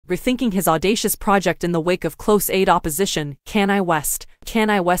rethinking his audacious project in the wake of close aid opposition. Kanye West.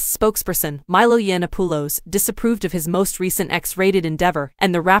 Kanye West's spokesperson, Milo Yiannopoulos, disapproved of his most recent X-rated endeavor,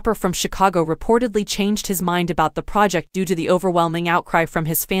 and the rapper from Chicago reportedly changed his mind about the project due to the overwhelming outcry from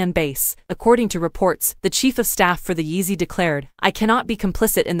his fan base. According to reports, the chief of staff for the Yeezy declared, "I cannot be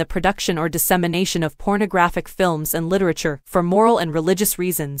complicit in the production or dissemination of pornographic films and literature for moral and religious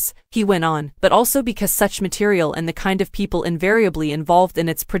reasons," he went on, "but also because such material and the kind of people invariably involved in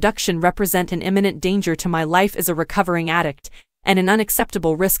its production represent an imminent danger to my life as a recovering addict, and an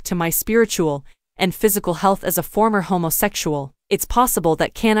unacceptable risk to my spiritual and physical health as a former homosexual." It's possible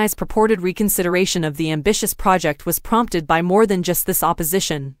that Kanye's purported reconsideration of the ambitious project was prompted by more than just this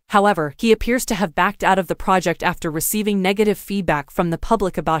opposition. However, he appears to have backed out of the project after receiving negative feedback from the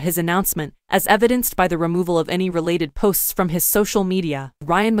public about his announcement, as evidenced by the removal of any related posts from his social media.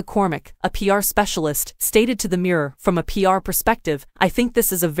 Ryan McCormick, a PR specialist, stated to The Mirror, "From a PR perspective, I think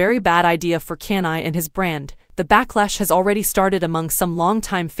this is a very bad idea for Kanye and his brand. The backlash has already started among some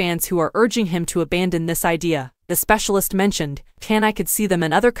longtime fans who are urging him to abandon this idea." The specialist mentioned, Kanye could see them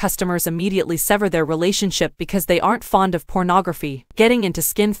and other customers immediately sever their relationship because they aren't fond of pornography. Getting into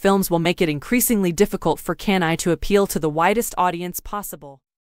skin films will make it increasingly difficult for Kanye to appeal to the widest audience possible.